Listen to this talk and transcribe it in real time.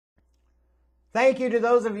Thank you to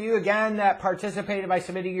those of you, again, that participated by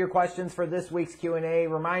submitting your questions for this week's Q&A.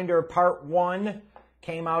 Reminder, part 1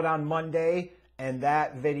 came out on Monday, and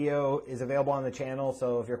that video is available on the channel.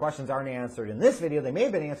 So if your questions aren't answered in this video, they may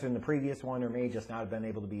have been answered in the previous one or may just not have been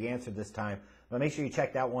able to be answered this time. But make sure you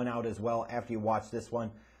check that one out as well after you watch this one.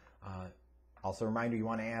 Also, a reminder, you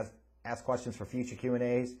want to ask questions for future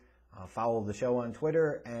Q&As. Follow the show on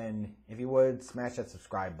Twitter, and if you would, smash that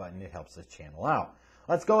subscribe button. It helps this channel out.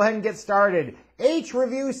 Let's go ahead and get started.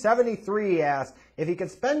 HReview73 asks, if you could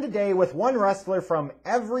spend a day with one wrestler from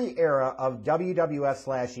every era of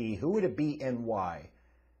WWF/E, who would it be and why?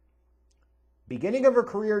 Beginning of her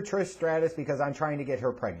career, Trish Stratus, because I'm trying to get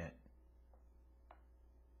her pregnant.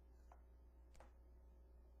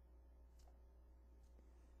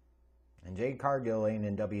 And Jade Cargill ain't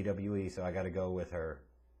in WWE, so I got to go with her.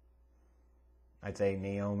 I'd say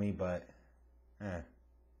Naomi, but nah.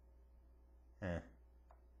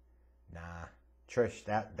 Trish,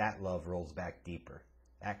 that love rolls back deeper.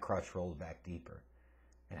 That crush rolls back deeper.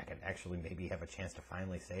 And I could actually maybe have a chance to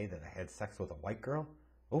finally say that I had sex with a white girl.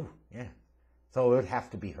 Oh, yeah. So it would have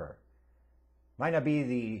to be her. Might not be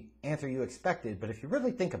the answer you expected, but if you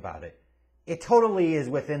really think about it, it totally is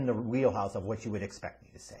within the wheelhouse of what you would expect me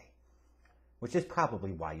to say. Which is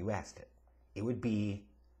probably why you asked it. It would be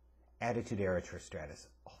Attitude Era Trish Stratus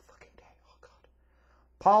all fucking day. Oh, God.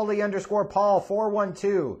 Paulie_Paul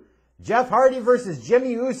 412. Jeff Hardy versus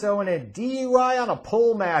Jimmy Uso in a DUI on a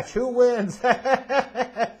pole match. Who wins?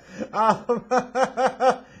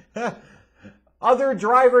 Other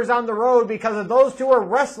drivers on the road, because if those two are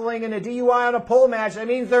wrestling in a DUI on a pole match, that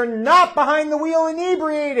means they're not behind the wheel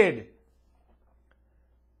inebriated.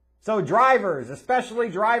 So drivers, especially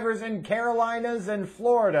drivers in Carolinas and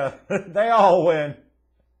Florida, they all win.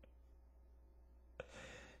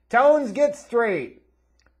 Tones get straight.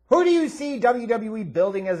 Who do you see WWE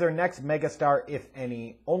building as their next megastar, if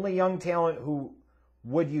any? Only young talent. Who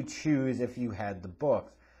would you choose if you had the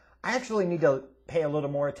books? I actually need to pay a little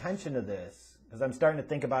more attention to this, because I'm starting to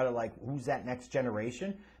think about it like, who's that next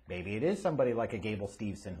generation? Maybe it is somebody like a Gable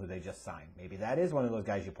Steveson who they just signed. Maybe that is one of those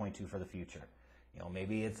guys you point to for the future. You know,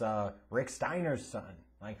 maybe it's Rick Steiner's son.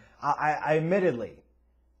 Like, I admittedly,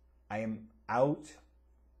 I am out.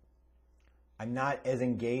 I'm not as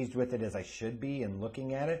engaged with it as I should be in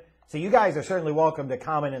looking at it. So you guys are certainly welcome to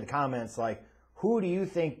comment in the comments, like, who do you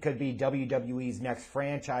think could be WWE's next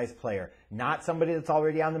franchise player? Not somebody that's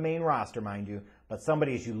already on the main roster, mind you, but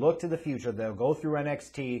somebody as you look to the future, they'll go through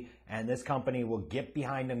NXT, and this company will get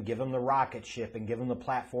behind them, give them the rocket ship, and give them the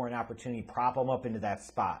platform and opportunity, prop them up into that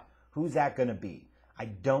spot. Who's that going to be? I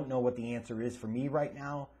don't know what the answer is for me right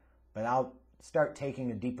now, but I'll start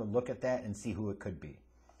taking a deeper look at that and see who it could be.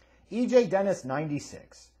 EJ Dennis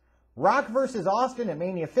 96. Rock versus Austin at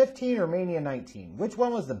Mania 15 or Mania 19? Which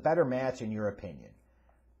one was the better match in your opinion?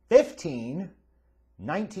 15.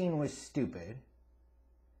 19 was stupid.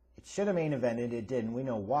 It should have main evented. It didn't. We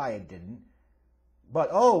know why it didn't. But,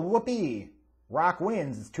 oh, whoopee. Rock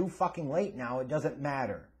wins. It's too fucking late now. It doesn't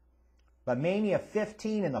matter. But Mania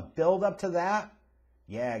 15 and the build up to that?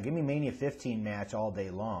 Yeah, give me Mania 15 match all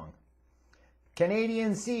day long.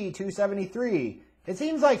 Canadian C 273. It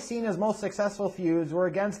seems like Cena's most successful feuds were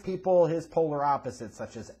against people his polar opposites,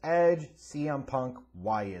 such as Edge, CM Punk.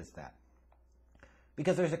 Why is that?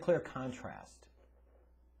 Because there's a clear contrast.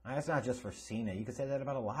 Now, that's not just for Cena. You could say that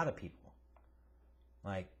about a lot of people.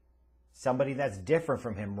 Like, somebody that's different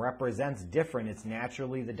from him represents different. It's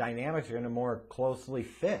naturally the dynamics are going to more closely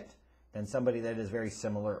fit than somebody that is very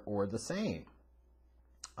similar or the same.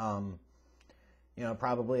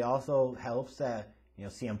 Probably also helps that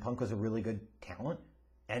CM Punk was a really good talent,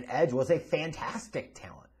 and Edge was a fantastic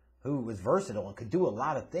talent who was versatile and could do a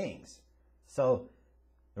lot of things. So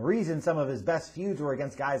the reason some of his best feuds were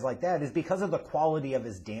against guys like that is because of the quality of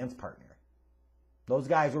his dance partner. Those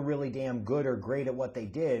guys were really damn good or great at what they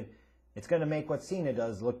did. It's going to make what Cena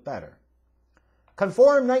does look better.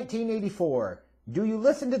 Conform 1984. Do you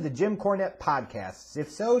listen to the Jim Cornette podcasts? If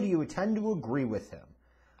so, do you tend to agree with him?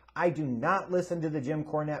 I do not listen to the Jim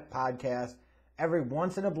Cornette podcast. Every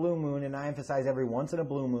once in a blue moon, and I emphasize every once in a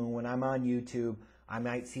blue moon, when I'm on YouTube, I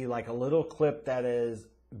might see like a little clip that has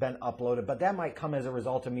been uploaded, but that might come as a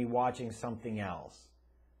result of me watching something else.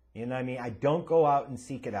 You know what I mean? I don't go out and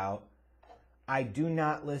seek it out. I do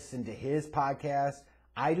not listen to his podcast.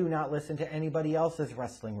 I do not listen to anybody else's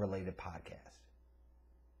wrestling-related podcast.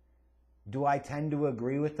 Do I tend to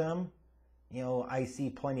agree with them? I see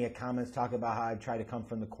plenty of comments talking about how I try to come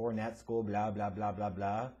from the Cornette school, blah, blah, blah, blah,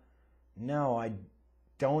 blah. No, I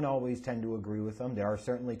don't always tend to agree with them. There are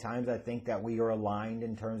certainly times I think that we are aligned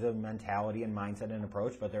in terms of mentality and mindset and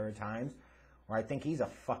approach, but there are times where I think he's a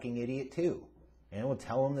fucking idiot too. and it will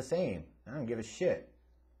tell them the same. I don't give a shit.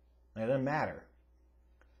 It doesn't matter.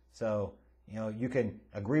 So, you can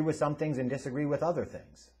agree with some things and disagree with other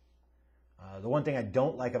things. The one thing I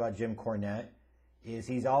don't like about Jim Cornette is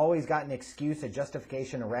he's always got an excuse, a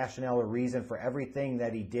justification, a rationale, a reason for everything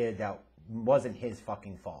that he did that wasn't his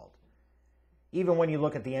fucking fault. Even when you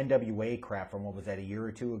look at the NWA crap from, what was that, a year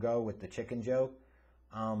or two ago with the chicken joke,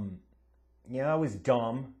 it was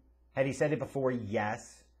dumb. Had he said it before?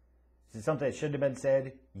 Yes. Is it something that shouldn't have been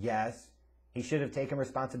said? Yes. He should have taken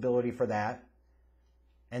responsibility for that.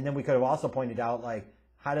 And then we could have also pointed out,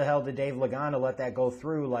 how the hell did Dave Lagana let that go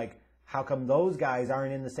through? How come those guys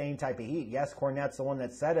aren't in the same type of heat? Yes, Cornette's the one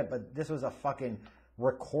that said it, but this was a fucking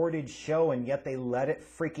recorded show, and yet they let it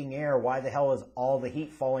freaking air. Why the hell is all the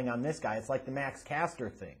heat falling on this guy? It's like the Max Caster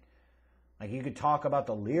thing. You could talk about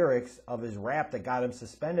the lyrics of his rap that got him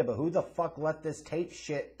suspended, but who the fuck let this tape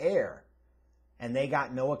shit air? And they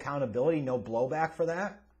got no accountability, no blowback for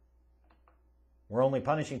that? We're only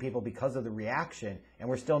punishing people because of the reaction, and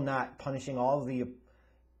we're still not punishing all of the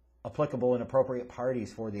applicable and appropriate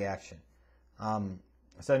parties for the action.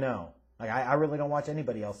 So no. I really don't watch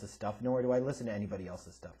anybody else's stuff, nor do I listen to anybody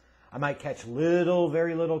else's stuff. I might catch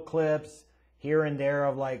very little clips here and there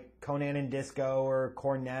of Conan and Disco or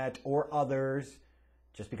Cornette or others,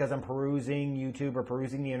 just because I'm perusing YouTube or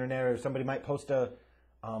perusing the internet, or somebody might post a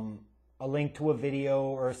link to a video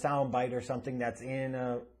or a soundbite or something that's in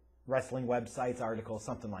a wrestling website's article,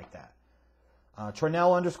 something like that.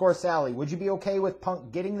 Trinell_Sally, would you be okay with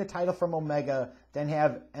Punk getting the title from Omega, then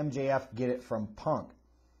have MJF get it from Punk?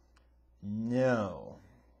 No.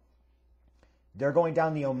 They're going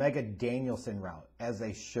down the Omega Danielson route, as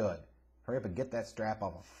they should. Hurry up and get that strap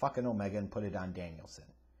off of fucking Omega and put it on Danielson.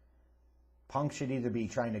 Punk should either be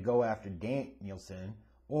trying to go after Danielson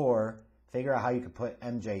or figure out how you could put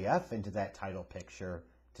MJF into that title picture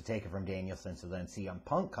to take it from Danielson, so then CM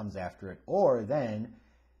Punk comes after it, or then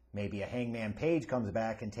maybe a Hangman Page comes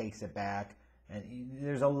back and takes it back. And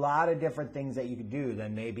there's a lot of different things that you could do.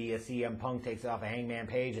 Then maybe a CM Punk takes it off a Hangman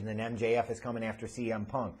Page, and then MJF is coming after CM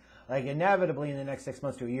Punk. Inevitably in the next 6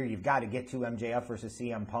 months to a year, you've got to get to MJF versus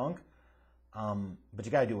CM Punk. But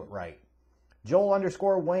you got to do it right.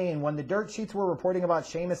 Joel_Wayne, when the dirt sheets were reporting about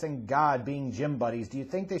Sheamus and God being gym buddies, do you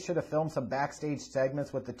think they should have filmed some backstage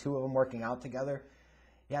segments with the two of them working out together?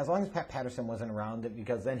 Yeah, as long as Pat Patterson wasn't around,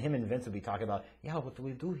 because then him and Vince would be talking about, what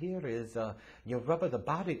we do here is you rub the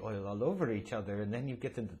body oil all over each other, and then you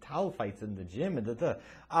get into towel fights in the gym. And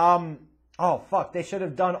oh, fuck, they should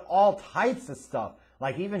have done all types of stuff.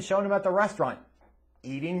 Even showing them at the restaurant,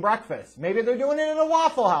 eating breakfast. Maybe they're doing it in a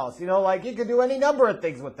Waffle House. You could do any number of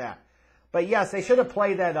things with that. But yes, they should have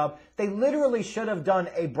played that up. They literally should have done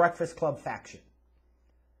a Breakfast Club faction.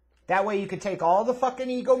 That way you could take all the fucking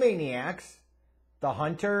egomaniacs, the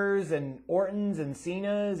Hunters and Ortons and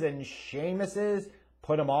Cenas and Sheamuses,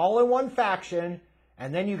 put them all in one faction,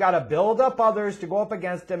 and then you got to build up others to go up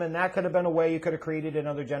against them, and that could have been a way you could have created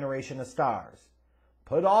another generation of stars.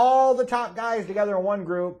 Put all the top guys together in one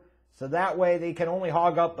group, so that way they can only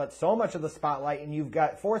hog up but so much of the spotlight,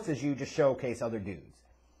 and forces you to showcase other dudes.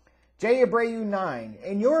 Jay Abreu 9,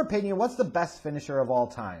 in your opinion, what's the best finisher of all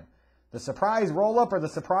time? The surprise roll-up or the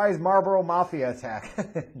surprise Marlboro Mafia attack?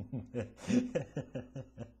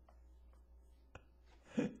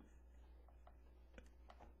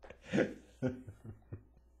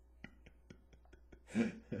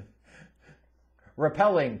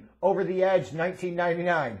 Repelling over the edge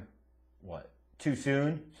 1999. What? Too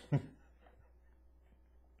soon?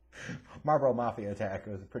 Marlboro Mafia attack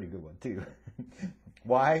was a pretty good one too.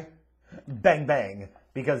 Why? Bang bang.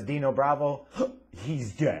 Because Dino Bravo,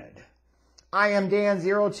 he's dead. I am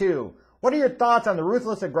Dan02. What are your thoughts on the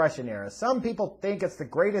Ruthless Aggression era? Some people think it's the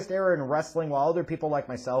greatest era in wrestling, while other people like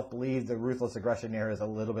myself believe the Ruthless Aggression era is a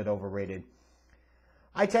little bit overrated.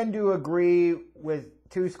 I tend to agree with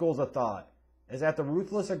two schools of thought. Is that the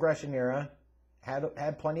Ruthless Aggression era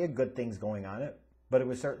had plenty of good things going on it, but it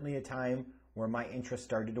was certainly a time where my interest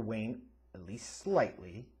started to wane, at least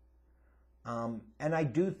slightly. And I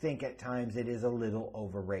do think at times it is a little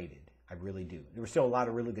overrated. I really do. There was still a lot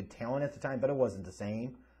of really good talent at the time, but it wasn't the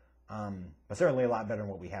same. But certainly a lot better than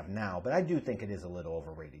what we have now. But I do think it is a little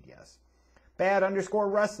overrated, yes.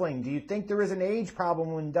 Bad_wrestling. Do you think there is an age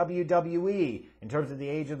problem in WWE in terms of the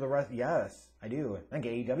age of the wrestling? Yes, I do. I think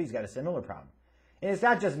AEW's got a similar problem. And it's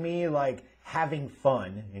not just me, having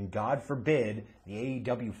fun, and God forbid the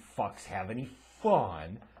AEW fucks have any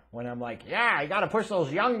fun, when I'm you got to push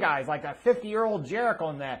those young guys like that 50-year-old Jericho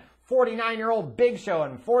and that 49-year-old Big Show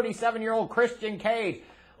and 47-year-old Christian Cage.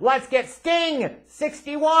 Let's get Sting,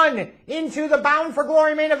 61, into the Bound for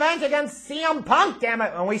Glory main event against CM Punk, damn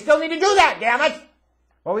it. And we still need to do that, damn it.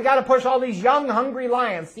 Well, we got to push all these young, hungry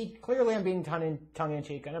lions. See, clearly I'm being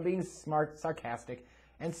tongue-in-cheek, and I'm being smart, sarcastic,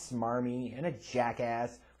 and smarmy, and a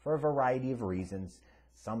jackass for a variety of reasons.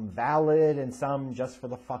 Some valid, and some just for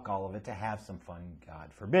the fuck all of it, to have some fun,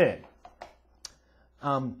 God forbid.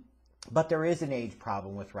 But there is an age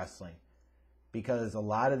problem with wrestling, because a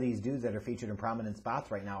lot of these dudes that are featured in prominent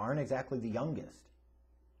spots right now aren't exactly the youngest.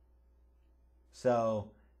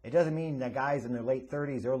 So it doesn't mean that guys in their late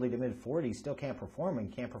 30s, early to mid 40s still can't perform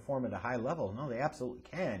and can't perform at a high level. No, they absolutely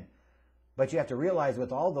can. But you have to realize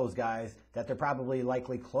with all those guys that they're probably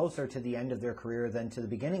likely closer to the end of their career than to the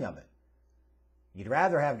beginning of it. You'd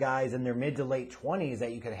rather have guys in their mid to late 20s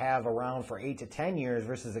that you could have around for 8 to 10 years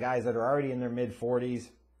versus the guys that are already in their mid 40s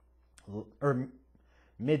or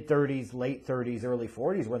mid 30s, late 30s, early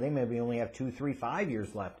 40s, where they maybe only have 2, 3, 5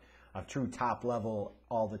 years left of true top level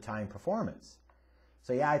all the time performance.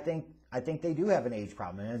 So yeah, I think they do have an age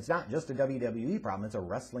problem, and it's not just a WWE problem, it's a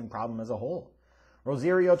wrestling problem as a whole.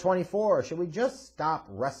 Rosario 24, should we just stop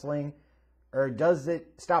wrestling, or does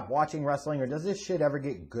it stop watching wrestling, or does this shit ever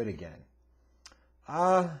get good again?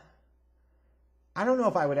 I don't know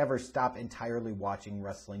if I would ever stop entirely watching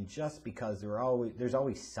wrestling, just because there's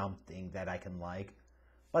always something that I can like.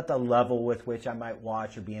 But the level with which I might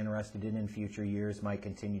watch or be interested in future years might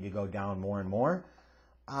continue to go down more and more.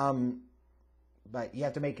 But you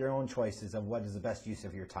have to make your own choices of what is the best use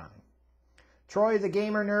of your time. Troy the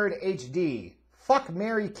Gamer Nerd HD. Fuck,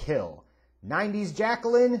 marry, kill. 90s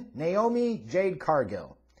Jacqueline, Naomi, Jade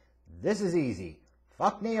Cargill. This is easy.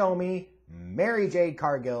 Fuck Naomi, marry Jade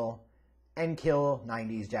Cargill, and kill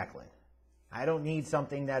 90s Jacqueline. I don't need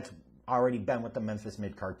something that's already been with the Memphis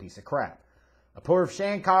mid-card piece of crap. Apurv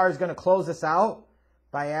Shankar is going to close us out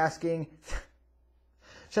by asking,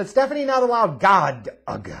 should Stephanie not allow God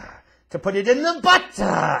to put it in the butt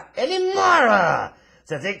anymore,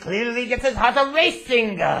 since it clearly gets his heart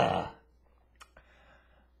a-racing? I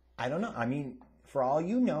don't know. I mean, for all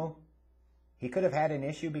you know, he could have had an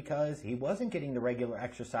issue because he wasn't getting the regular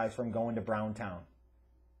exercise from going to Browntown.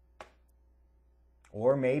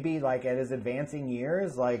 Or maybe, like, at his advancing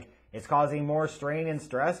years, like, it's causing more strain and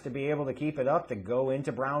stress to be able to keep it up to go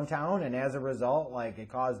into Browntown, and as a result, like, it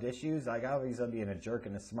caused issues. Like, obviously I'm being a jerk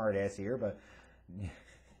and a smart ass here, but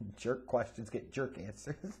jerk questions get jerk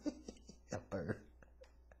answers.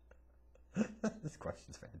 This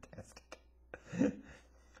question's fantastic.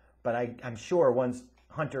 But I'm sure once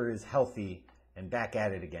Hunter is healthy and back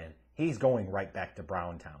at it again, he's going right back to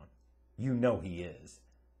Browntown. You know he is.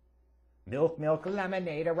 Milk, milk,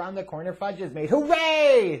 lemonade, around the corner fudge is made.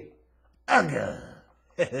 Hooray! Ugh.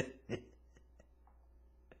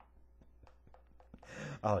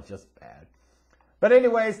 Oh, just bad. But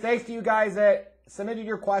anyways, thanks to you guys that submitted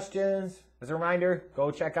your questions. As a reminder,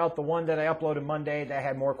 go check out the one that I uploaded Monday that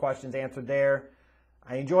had more questions answered there.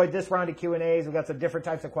 I enjoyed this round of Q&As. We've got some different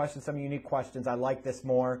types of questions, some unique questions. I like this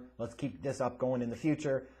more. Let's keep this up going in the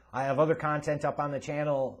future. I have other content up on the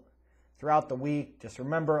channel throughout the week. Just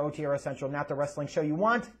remember, OTRSCentral, not the wrestling show you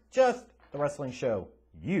want, just the wrestling show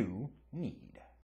you need.